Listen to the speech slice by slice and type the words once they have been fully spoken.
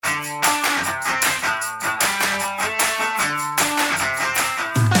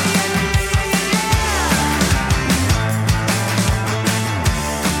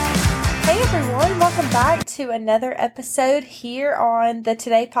to another episode here on the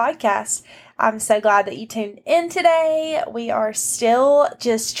Today podcast. I'm so glad that you tuned in today. We are still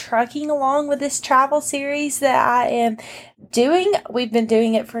just trucking along with this travel series that I am doing. We've been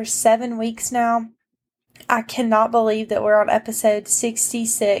doing it for 7 weeks now. I cannot believe that we're on episode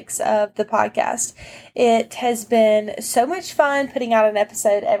 66 of the podcast. It has been so much fun putting out an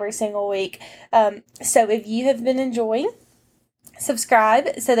episode every single week. So if you have been enjoying,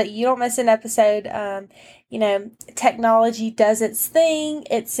 subscribe so that you don't miss an episode. Technology does its thing.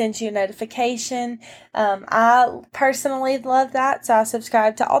 It sends you a notification. I personally love that. So I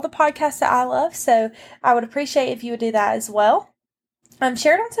subscribe to all the podcasts that I love. So I would appreciate if you would do that as well.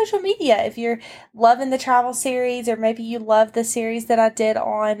 Share it on social media if you're loving the travel series, or maybe you love the series that I did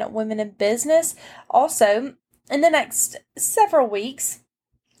on women in business. Also, in the next several weeks,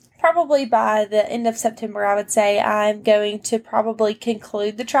 probably by the end of September, I would say, I'm going to probably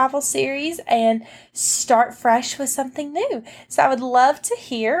conclude the travel series and start fresh with something new. So I would love to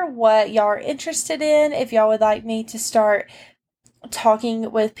hear what y'all are interested in. If y'all would like me to start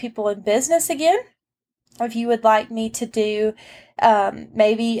talking with people in business again, if you would like me to do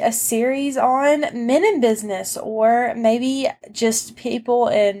maybe a series on men in business, or maybe just people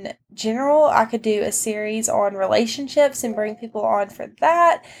in general, I could do a series on relationships and bring people on for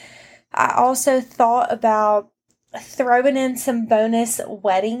that. I also thought about throwing in some bonus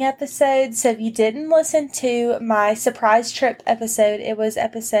wedding episodes. So if you didn't listen to my surprise trip episode, it was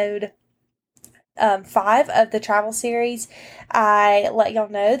episode 5 of the travel series. I let y'all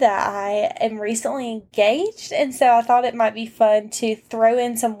know that I am recently engaged, and so I thought it might be fun to throw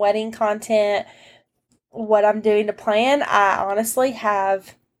in some wedding content, what I'm doing to plan.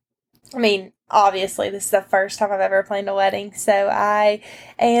 Obviously, this is the first time I've ever planned a wedding, so I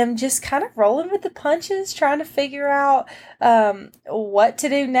am just kind of rolling with the punches, trying to figure out what to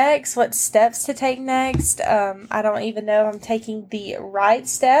do next, what steps to take next. I don't even know if I'm taking the right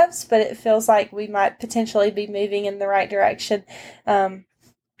steps, but it feels like we might potentially be moving in the right direction.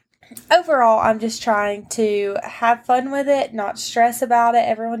 Overall, I'm just trying to have fun with it, not stress about it.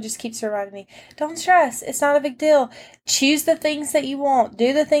 Everyone just keeps reminding me, don't stress. It's not a big deal. Choose the things that you want.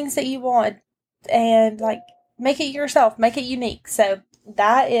 Do the things that you want. And make it yourself, make it unique. So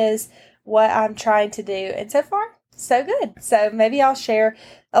that is what I'm trying to do. And so far, so good. So maybe I'll share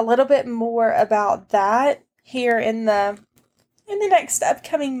a little bit more about that here in the next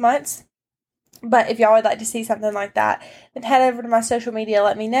upcoming months. But if y'all would like to see something like that, then head over to my social media,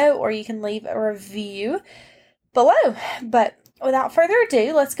 let me know, or you can leave a review below. But without further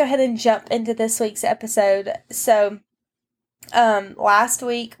ado, let's go ahead and jump into this week's episode. So last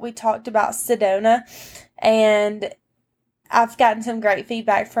week we talked about Sedona, and I've gotten some great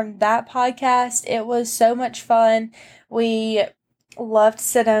feedback from that podcast. It was so much fun. We loved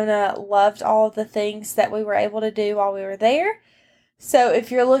Sedona, loved all of the things that we were able to do while we were there. So if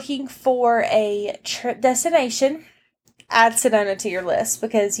you're looking for a trip destination, add Sedona to your list,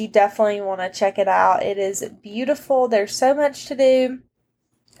 because you definitely want to check it out. It is beautiful. There's so much to do.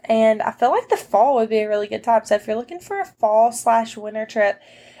 And I feel like the fall would be a really good time. So if you're looking for a fall/winter trip,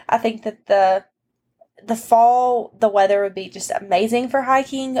 I think that the fall, the weather would be just amazing for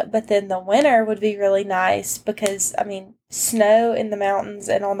hiking. But then the winter would be really nice because, snow in the mountains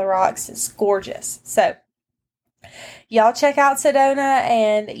and on the rocks is gorgeous. So y'all check out Sedona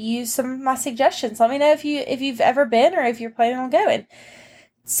and use some of my suggestions. Let me know if you've ever been or if you're planning on going.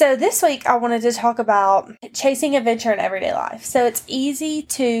 So this week I wanted to talk about chasing adventure in everyday life. So it's easy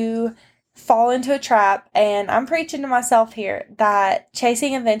to fall into a trap, and I'm preaching to myself here that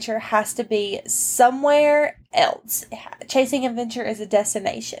chasing adventure has to be somewhere else. Chasing adventure is a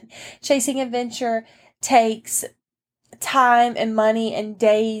destination. Chasing adventure takes time and money and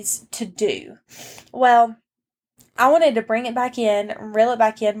days to do. Well, I wanted to bring it back in, reel it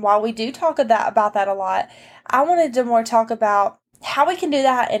back in. While we do talk about that a lot, I wanted to more talk about how we can do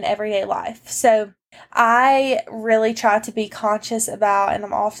that in everyday life. So I really try to be conscious about, and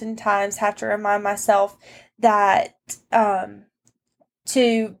I'm oftentimes have to remind myself that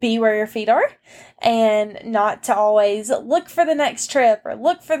to be where your feet are, and not to always look for the next trip or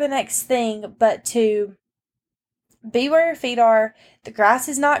look for the next thing, but to be where your feet are. The grass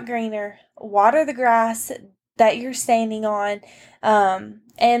is not greener. Water the grass that you're standing on.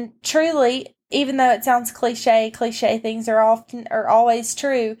 And truly, even though it sounds cliche things are always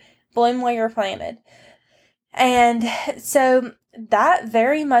true, bloom where you're planted. And so that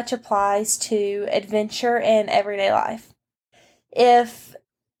very much applies to adventure in everyday life. If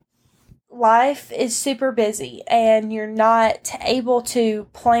life is super busy and you're not able to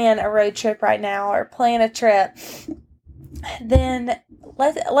plan a road trip right now or plan a trip, then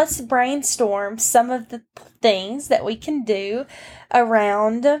let's brainstorm some of the things that we can do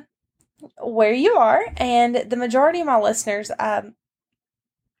around where you are. And the majority of my listeners,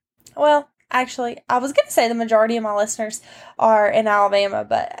 well, actually, I was going to say the majority of my listeners are in Alabama,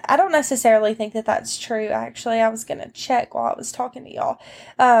 but I don't necessarily think that that's true. Actually, I was going to check while I was talking to y'all.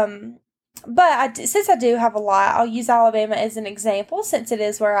 But since I do have a lot, I'll use Alabama as an example since it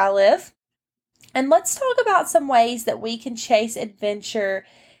is where I live. And let's talk about some ways that we can chase adventure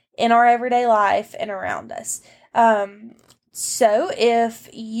in our everyday life and around us. So if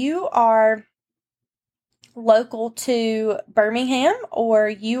you are local to Birmingham, or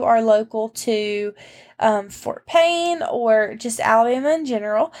you are local to Fort Payne, or just Alabama in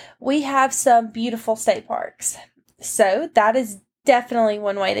general, we have some beautiful state parks. So that is definitely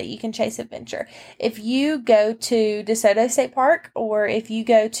one way that you can chase adventure. If you go to DeSoto State Park, or if you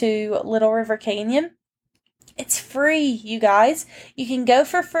go to Little River Canyon, it's free, you guys. You can go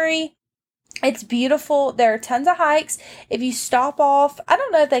for free. It's beautiful. There are tons of hikes. If you stop off, I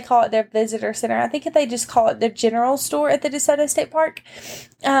don't know if they call it their visitor center. I think if they just call it their general store at the DeSoto State Park.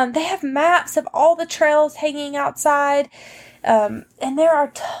 They have maps of all the trails hanging outside. And there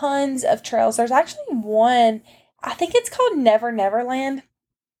are tons of trails. There's actually one, I think it's called Never Neverland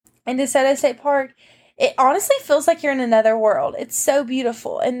in DeSoto State Park. It honestly feels like you're in another world. It's so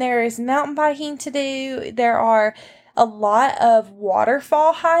beautiful. And there is mountain biking to do. There are a lot of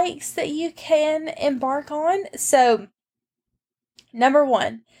waterfall hikes that you can embark on. So, number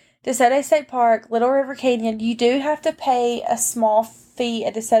one, DeSoto State Park, Little River Canyon, you do have to pay a small fee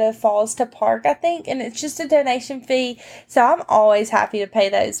at DeSoto Falls to park, I think, and it's just a donation fee. So I'm always happy to pay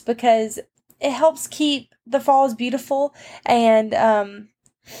those because it helps keep the falls beautiful and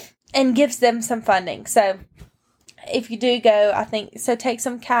gives them some funding. So if you do go, I think, so take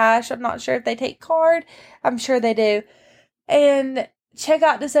some cash. I'm not sure if they take card. I'm sure they do. And check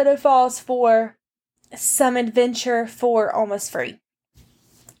out DeSoto Falls for some adventure for almost free.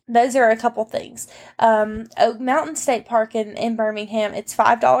 Those are a couple things. Oak Mountain State Park in Birmingham, it's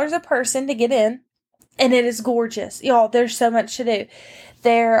 $5 a person to get in. And it is gorgeous. Y'all, there's so much to do.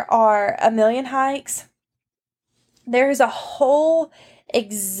 There are a million hikes. There's a whole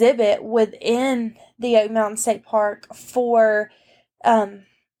exhibit within the Oak Mountain State Park for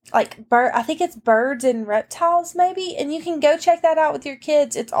I think it's birds and reptiles maybe, and you can go check that out with your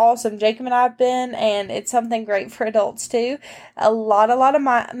kids. It's awesome. Jacob and I have been, and it's something great for adults too. A lot of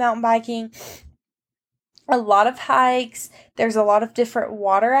mountain biking, a lot of hikes. There's a lot of different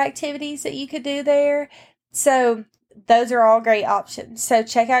water activities that you could do there. So those are all great options. So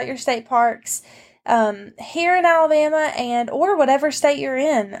check out your state parks. Here in Alabama or whatever state you're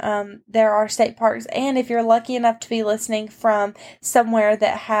in, there are state parks. And if you're lucky enough to be listening from somewhere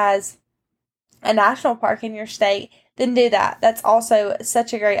that has a national park in your state, then do that. That's also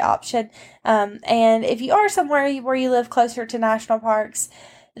such a great option. And if you are somewhere where you live closer to national parks,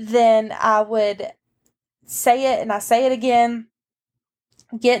 then I would say it, and I say it again,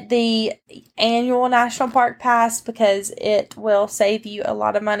 get the annual national park pass because it will save you a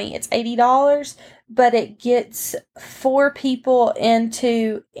lot of money. It's $80, but it gets 4 people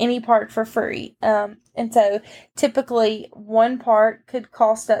into any park for free. And so typically one park could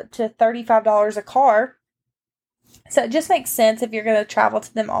cost up to $35 a car. So it just makes sense if you're going to travel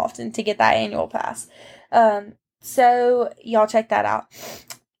to them often to get that annual pass. So y'all check that out.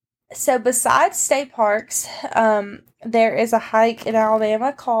 So besides state parks, there is a hike in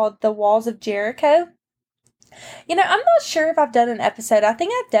Alabama called the Walls of Jericho. I'm not sure if I've done an episode. I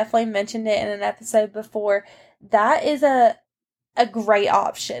think I've definitely mentioned it in an episode before. That is a great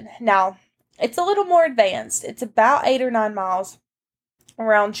option. Now, it's a little more advanced. It's about 8 or 9 miles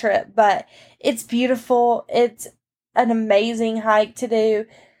round trip, but it's beautiful. It's an amazing hike to do.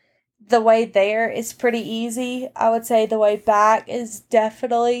 The way there is pretty easy. I would say the way back is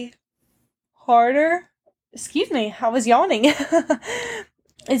definitely harder. Excuse me, I was yawning.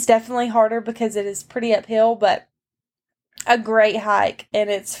 It's definitely harder because it is pretty uphill, but a great hike, and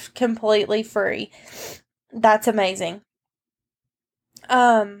it's completely free. That's amazing.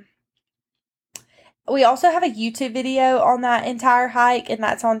 We also have a YouTube video on that entire hike, and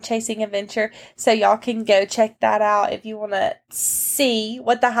that's on Chasing Adventure. So y'all can go check that out if you want to see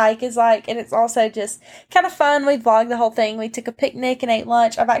what the hike is like. And it's also just kind of fun. We vlogged the whole thing. We took a picnic and ate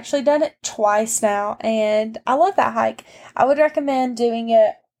lunch. I've actually done it twice now, and I love that hike. I would recommend doing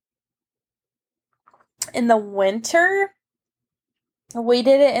it in the winter. We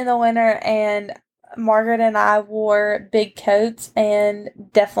did it in the winter, and Margaret and I wore big coats and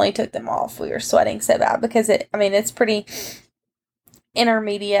definitely took them off. We were sweating so bad because it's pretty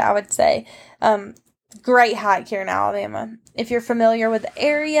intermediate, I would say. Great hike here in Alabama. If you're familiar with the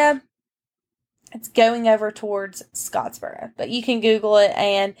area, it's going over towards Scottsboro. But you can Google it,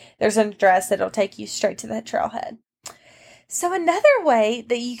 and there's an address that'll take you straight to that trailhead. So another way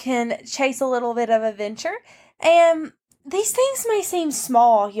that you can chase a little bit of adventure, and these things may seem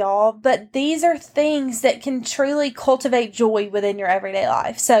small, y'all, but these are things that can truly cultivate joy within your everyday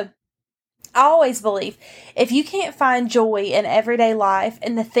life. So I always believe if you can't find joy in everyday life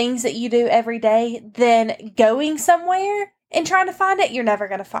and the things that you do every day, then going somewhere and trying to find it, you're never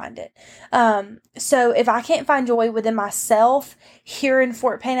going to find it. So if I can't find joy within myself here in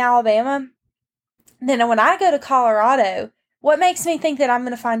Fort Payne, Alabama, then when I go to Colorado, what makes me think that I'm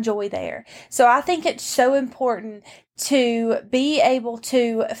going to find joy there? So I think it's so important to be able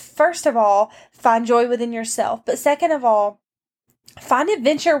to, first of all, find joy within yourself. But second of all, find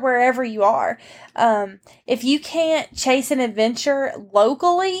adventure wherever you are. If you can't chase an adventure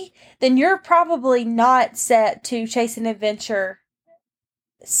locally, then you're probably not set to chase an adventure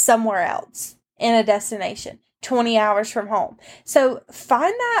somewhere else in a destination 20 hours from home. So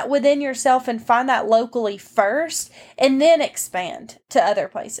find that within yourself and find that locally first, and then expand to other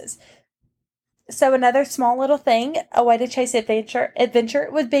places. So another small little thing, a way to chase adventure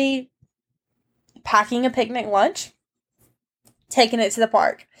would be packing a picnic lunch, taking it to the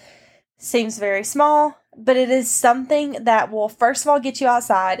park. Seems very small, but it is something that will, first of all, get you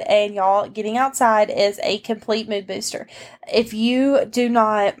outside. And y'all, getting outside is a complete mood booster. If you do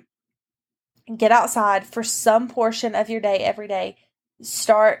not get outside for some portion of your day every day,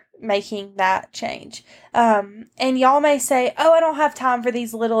 start making that change. And y'all may say, oh, I don't have time for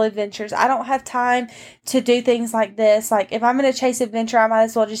these little adventures. I don't have time to do things like this. Like, if I'm going to chase adventure, I might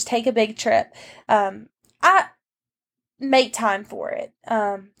as well just take a big trip. I make time for it.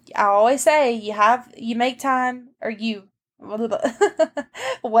 I always say you make time, or you, what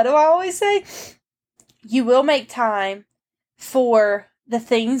do I always say? You will make time for the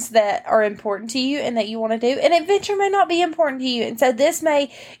things that are important to you and that you want to do. And adventure may not be important to you. And so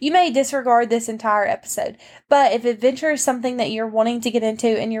you may disregard this entire episode. But if adventure is something that you're wanting to get into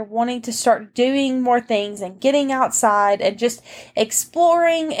and you're wanting to start doing more things and getting outside and just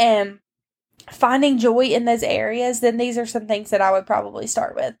exploring and finding joy in those areas, then these are some things that I would probably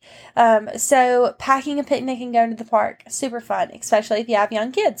start with. So packing a picnic and going to the park, super fun, especially if you have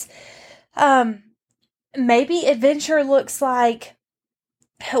young kids. Maybe adventure looks like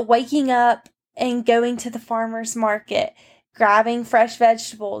waking up and going to the farmer's market, grabbing fresh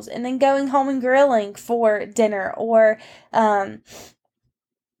vegetables, and then going home and grilling for dinner. Or some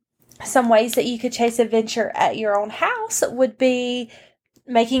ways that you could chase adventure at your own house would be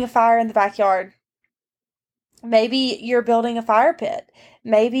making a fire in the backyard. Maybe you're building a fire pit.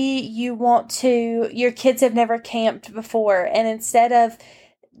 Maybe your kids have never camped before, and instead of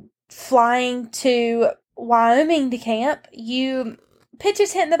flying to Wyoming to camp, you pitch a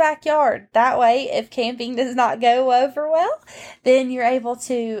tent in the backyard. That way, if camping does not go over well, then you're able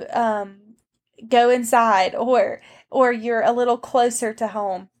to go inside, or you're a little closer to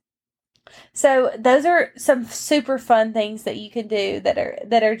home. So those are some super fun things that you can do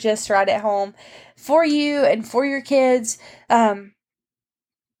that are just right at home for you and for your kids.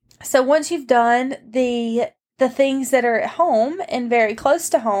 So once you've done the things that are at home and very close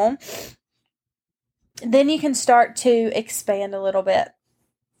to home, then you can start to expand a little bit.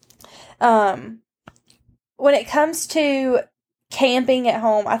 When it comes to camping at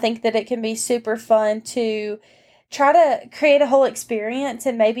home, I think that it can be super fun to try to create a whole experience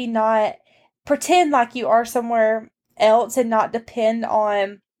and maybe not pretend like you are somewhere else and not depend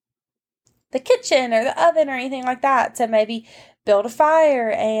on the kitchen or the oven or anything like that. So maybe build a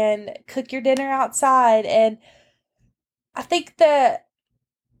fire and cook your dinner outside. And I think that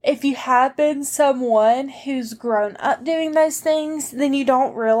if you have been someone who's grown up doing those things, then you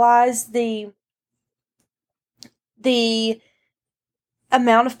don't realize the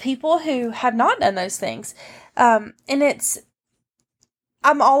amount of people who have not done those things. And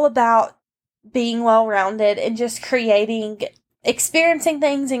I'm all about being well-rounded and just experiencing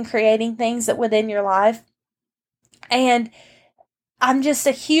things and creating things that within your life. And I'm just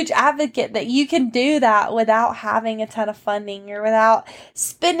a huge advocate that you can do that without having a ton of funding or without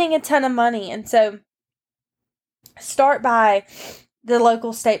spending a ton of money. And so start by the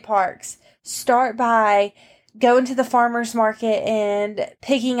local state parks. Start by going to the farmer's market and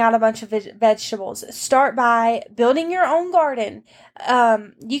picking out a bunch of vegetables. Start by building your own garden.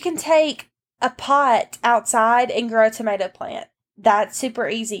 You can take a pot outside and grow a tomato plant. That's super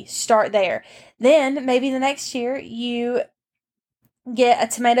easy. Start there. Then maybe the next year you get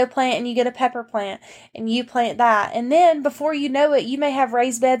a tomato plant and you get a pepper plant and you plant that. And then before you know it, you may have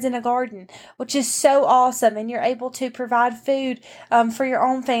raised beds in a garden, which is so awesome. And you're able to provide food for your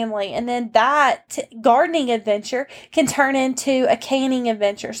own family. And then that gardening adventure can turn into a canning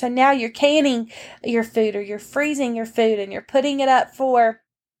adventure. So now you're canning your food, or you're freezing your food, and you're putting it up for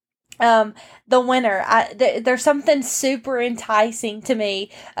the winter. There's something super enticing to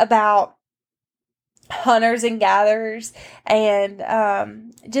me about hunters and gatherers,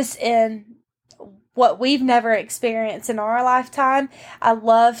 and just in what we've never experienced in our lifetime. I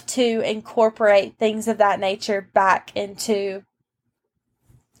love to incorporate things of that nature back into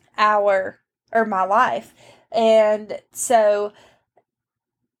my life. And so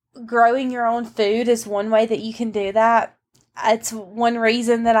growing your own food is one way that you can do that. It's one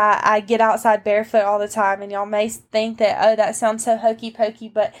reason that I get outside barefoot all the time. And y'all may think that, oh, that sounds so hokey pokey,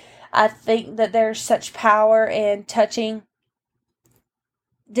 but I think that there's such power in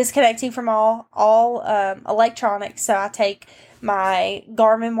disconnecting from all electronics. So I take my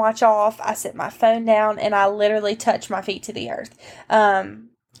Garmin watch off, I set my phone down, and I literally touch my feet to the earth.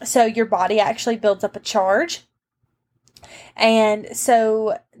 So your body actually builds up a charge. And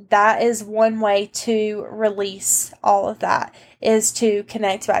so that is one way to release all of that, is to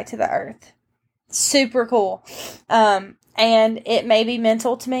connect back to the earth. Super cool. And it may be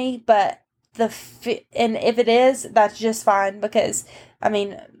mental to me, but and if it is, that's just fine, because I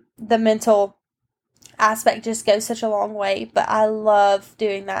mean, the mental aspect just goes such a long way, but I love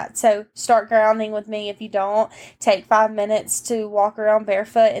doing that. So start grounding with me. If you don't, take 5 minutes to walk around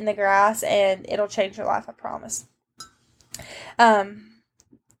barefoot in the grass, and it'll change your life, I promise.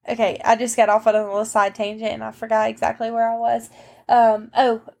 Okay, I just got off on a little side tangent and I forgot exactly where I was.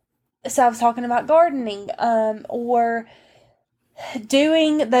 So I was talking about gardening, or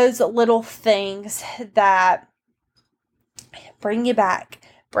doing those little things that bring you back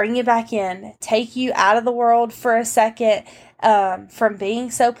in, take you out of the world for a second, from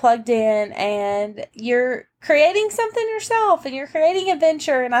being so plugged in, and you're creating something yourself, and you're creating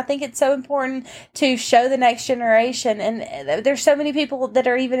adventure. And I think it's so important to show the next generation. And there's so many people that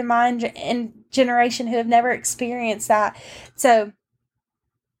are even in my generation who have never experienced that. So,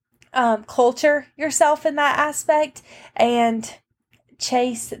 culture yourself in that aspect and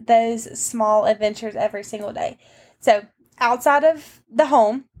chase those small adventures every single day. So outside of the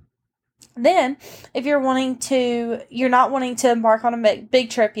home, then if you're not wanting to embark on a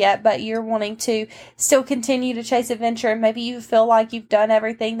big trip yet, but you're wanting to still continue to chase adventure, and maybe you feel like you've done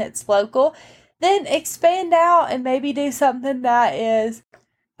everything that's local, then expand out and maybe do something that is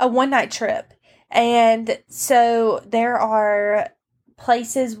a one-night trip. And so there are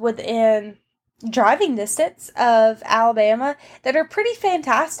places within driving distance of Alabama that are pretty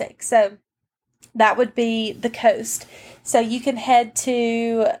fantastic. So that would be the coast. So you can head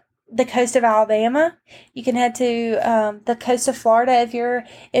to the coast of Alabama. You can head to the coast of Florida. If you're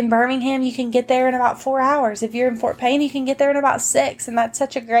in Birmingham, you can get there in about 4 hours. If you're in Fort Payne, you can get there in about 6. And that's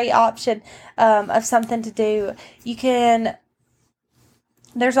such a great option of something to do.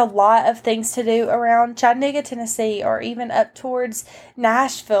 There's a lot of things to do around Chattanooga, Tennessee, or even up towards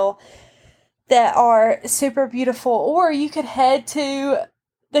Nashville that are super beautiful. Or you could head to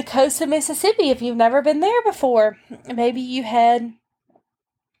the coast of Mississippi if you've never been there before. Maybe you head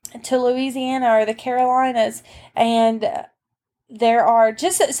to Louisiana or the Carolinas, and there are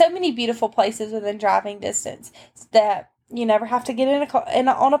just so many beautiful places within driving distance that you never have to get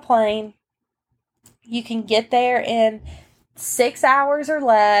on a plane. You can get there in 6 hours or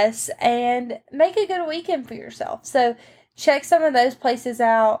less and make a good weekend for yourself. So check some of those places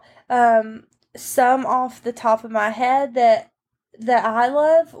out. Some off the top of my head that I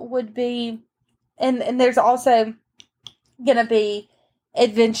love would be, and there's also going to be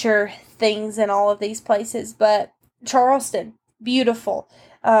adventure things in all of these places, but Charleston, beautiful.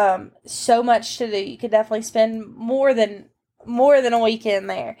 So much to do. You could definitely spend more than a weekend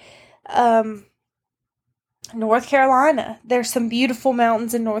there. North Carolina, there's some beautiful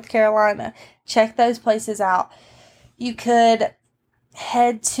mountains in North Carolina. Check those places out. You could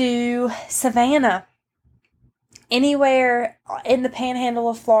head to Savannah, anywhere in the panhandle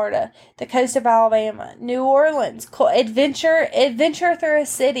of Florida, the coast of Alabama, New Orleans. Adventure through a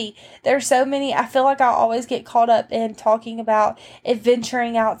city. There's so many. I feel like I always get caught up in talking about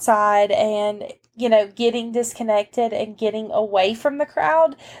adventuring outside and, getting disconnected and getting away from the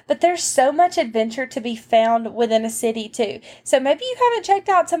crowd. But there's so much adventure to be found within a city too. So maybe you haven't checked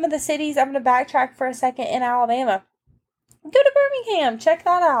out some of the cities. I'm going to backtrack for a second in Alabama. Go to Birmingham. Check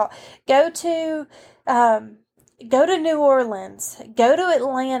that out. Go to go to New Orleans, go to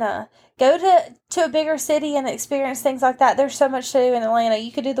Atlanta, go to a bigger city and experience things like that. There's so much to do in Atlanta.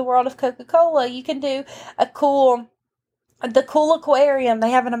 You could do the World of Coca-Cola. You can do the cool aquarium.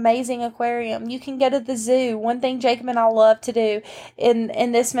 They have an amazing aquarium. You can go to the zoo. One thing Jacob and I love to do,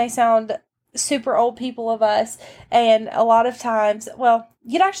 and this may sound super old people of us, and a lot of times, well,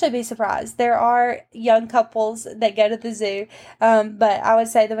 you'd actually be surprised. There are young couples that go to the zoo, but I would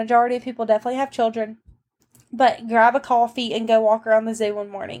say the majority of people definitely have children. But grab a coffee and go walk around the zoo one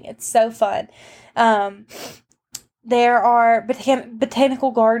morning. It's so fun. There are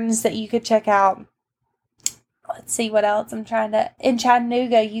botanical gardens that you could check out. Let's see what else in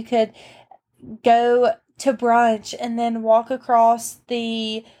Chattanooga, you could go to brunch and then walk across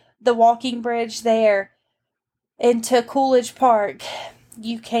the walking bridge there into Coolidge Park.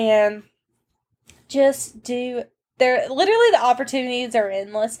 You can just do, literally the opportunities are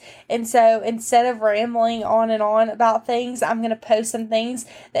endless. And so instead of rambling on and on about things, I'm going to post some things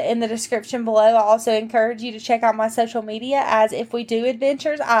that in the description below. I also encourage you to check out my social media, as if we do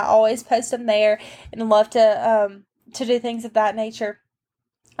adventures, I always post them there and love to do things of that nature.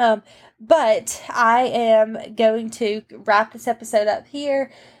 But I am going to wrap this episode up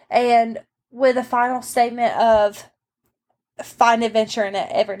here and with a final statement of find adventure in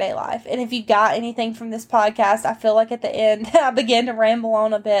everyday life. And if you got anything from this podcast, I feel like at the end I began to ramble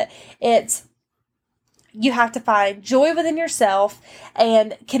on a bit. It's, you have to find joy within yourself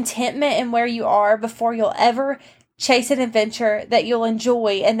and contentment in where you are before you'll ever chase an adventure that you'll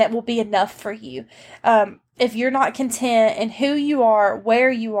enjoy and that will be enough for you. If you're not content in who you are, where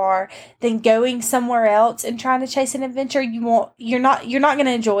you are, then going somewhere else and trying to chase an adventure, you're not going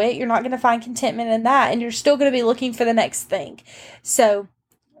to enjoy it. You're not going to find contentment in that, and you're still going to be looking for the next thing. So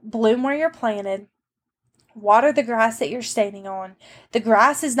bloom where you're planted. Water the grass that you're standing on. The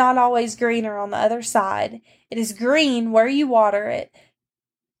grass is not always greener on the other side. It is green where you water it.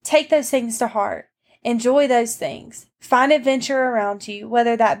 Take those things to heart. Enjoy those things. Find adventure around you,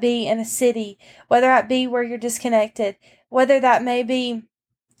 whether that be in a city, whether that be where you're disconnected, whether that may be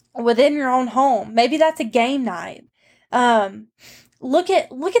within your own home. Maybe that's a game night. Look at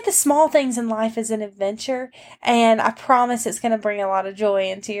the small things in life as an adventure, and I promise it's going to bring a lot of joy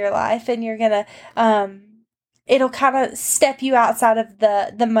into your life, and you're going to it'll kind of step you outside of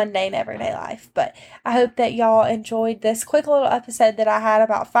the mundane everyday life. But I hope that y'all enjoyed this quick little episode that I had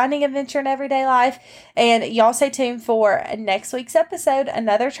about finding adventure in everyday life. And y'all stay tuned for next week's episode,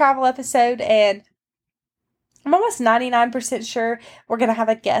 another travel episode. And I'm almost 99% sure we're going to have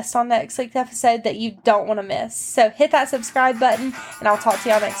a guest on next week's episode that you don't want to miss. So hit that subscribe button, and I'll talk to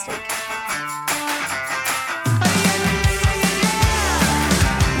y'all next week.